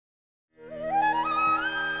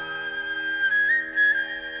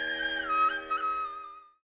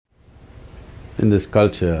In this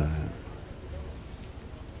culture,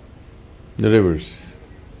 the rivers,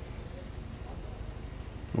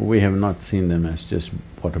 we have not seen them as just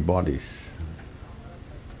water bodies.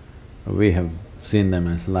 We have seen them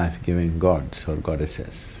as life-giving gods or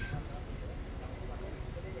goddesses.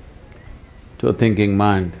 To a thinking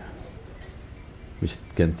mind, which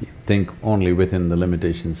can think only within the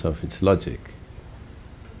limitations of its logic,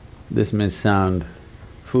 this may sound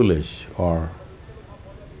foolish or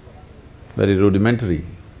very rudimentary.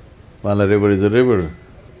 While a river is a river,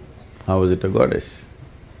 how is it a goddess?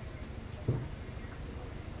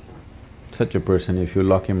 Such a person, if you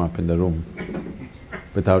lock him up in the room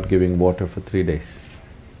without giving water for 3 days,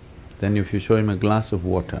 then if you show him a glass of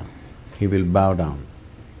water, he will bow down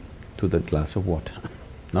to that glass of water,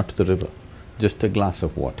 not to the river, just a glass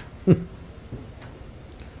of water.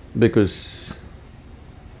 Because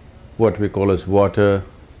what we call as water,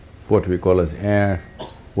 what we call as air,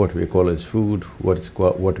 what we call as food,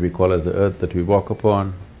 what we call as the earth that we walk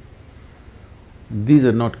upon, these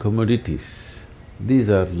are not commodities, these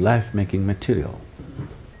are life-making material.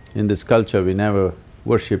 In this culture, we never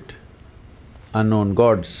worshipped unknown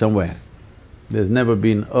gods somewhere. There's never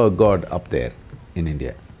been a god up there in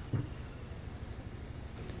India.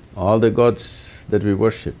 All the gods that we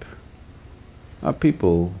worship are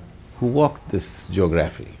people who walked this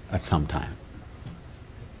geography at some time.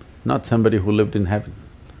 Not somebody who lived in heaven,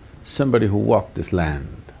 somebody who walked this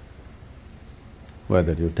land.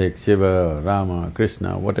 Whether you take Shiva or Rama or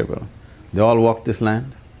Krishna, whatever, they all walked this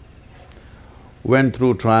land, went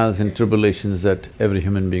through trials and tribulations that every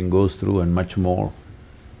human being goes through and much more.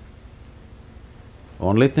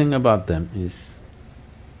 Only thing about them is,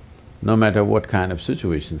 no matter what kind of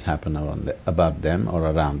situations happen about them or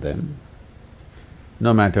around them,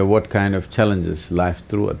 no matter what kind of challenges life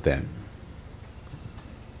threw at them,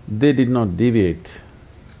 they did not deviate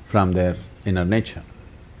from their inner nature.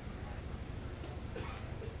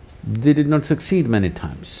 They did not succeed many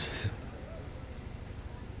times.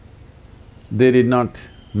 They did not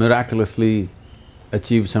miraculously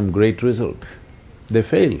achieve some great result. They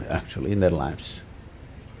failed actually in their lives.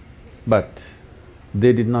 But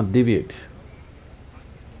they did not deviate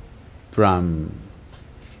from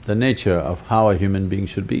the nature of how a human being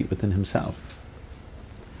should be within himself.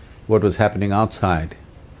 What was happening outside,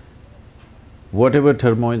 whatever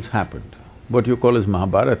turmoils happened, what you call as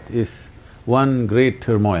Mahabharata is one great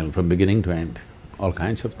turmoil from beginning to end, all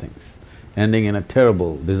kinds of things, ending in a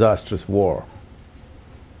terrible, disastrous war.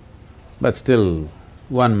 But still,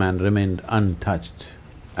 one man remained untouched,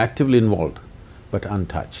 actively involved, but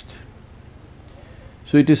untouched.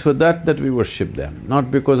 So it is for that we worship them,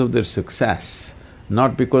 not because of their success,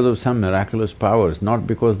 not because of some miraculous powers, not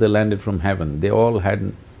because they landed from heaven. They all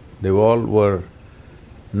were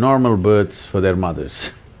normal births for their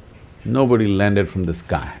mothers. Nobody landed from the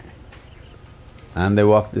sky. And they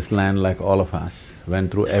walked this land like all of us,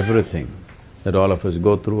 went through everything that all of us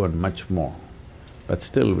go through and much more. But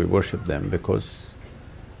still we worship them because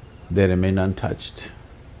they remain untouched.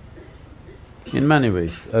 In many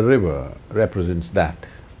ways, a river represents that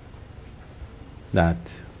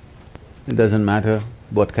it doesn't matter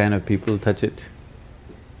what kind of people touch it,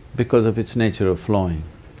 because of its nature of flowing,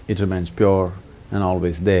 it remains pure and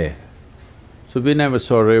always there. So we never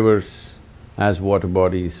saw rivers as water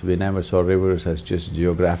bodies, we never saw rivers as just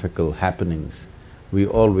geographical happenings. We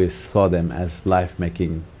always saw them as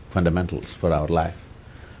life-making fundamentals for our life,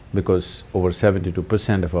 because over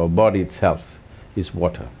 72% of our body itself is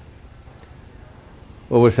water.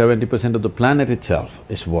 Over 70% of the planet itself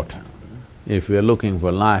is water. If we are looking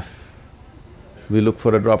for life, we look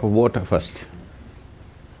for a drop of water first.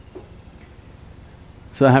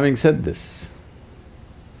 So having said this,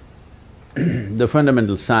 the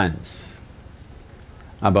fundamental science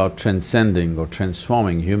about transcending or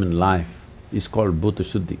transforming human life is called Bhuta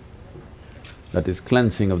Shuddhi, that is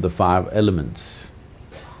cleansing of the 5 elements.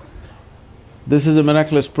 This is a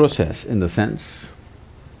miraculous process in the sense,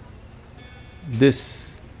 this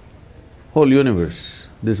whole universe,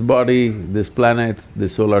 this body, this planet,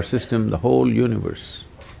 this solar system, the whole universe,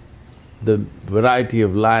 the variety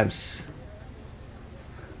of lives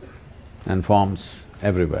and forms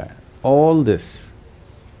everywhere, all this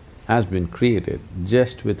has been created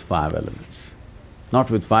just with 5 elements, not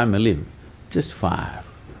with 5 million, just 5.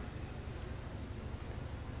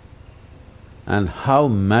 And how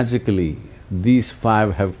magically these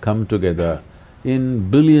 5 have come together in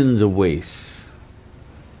billions of ways,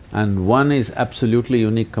 and one is absolutely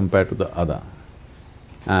unique compared to the other.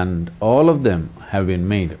 And all of them have been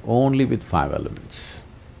made only with 5 elements.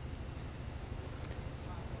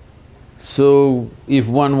 So, if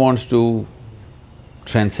one wants to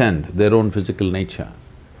transcend their own physical nature.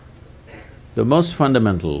 The most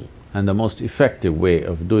fundamental and the most effective way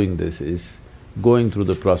of doing this is going through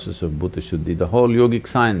the process of Bhuta Shuddhi. The whole yogic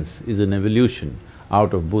science is an evolution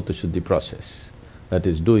out of Bhuta Shuddhi process, that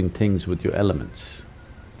is, doing things with your elements.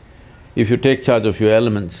 If you take charge of your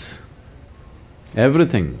elements,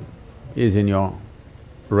 everything is in your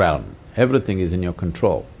realm, everything is in your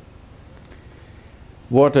control.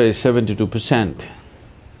 Water is 72%,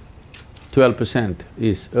 12%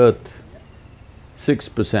 is earth,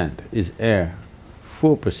 6% is air,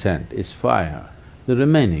 4% is fire, the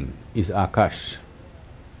remaining is Akash.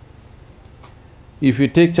 If you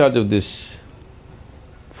take charge of these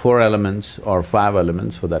 4 elements or 5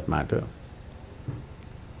 elements for that matter,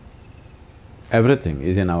 everything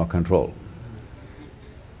is in our control.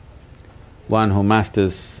 One who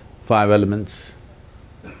masters 5 elements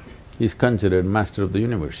is considered master of the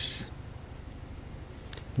universe.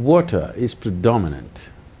 Water is predominant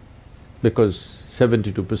because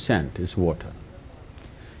 72% is water.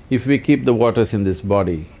 If we keep the waters in this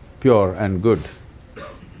body pure and good,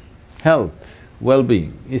 health,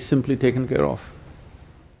 well-being is simply taken care of.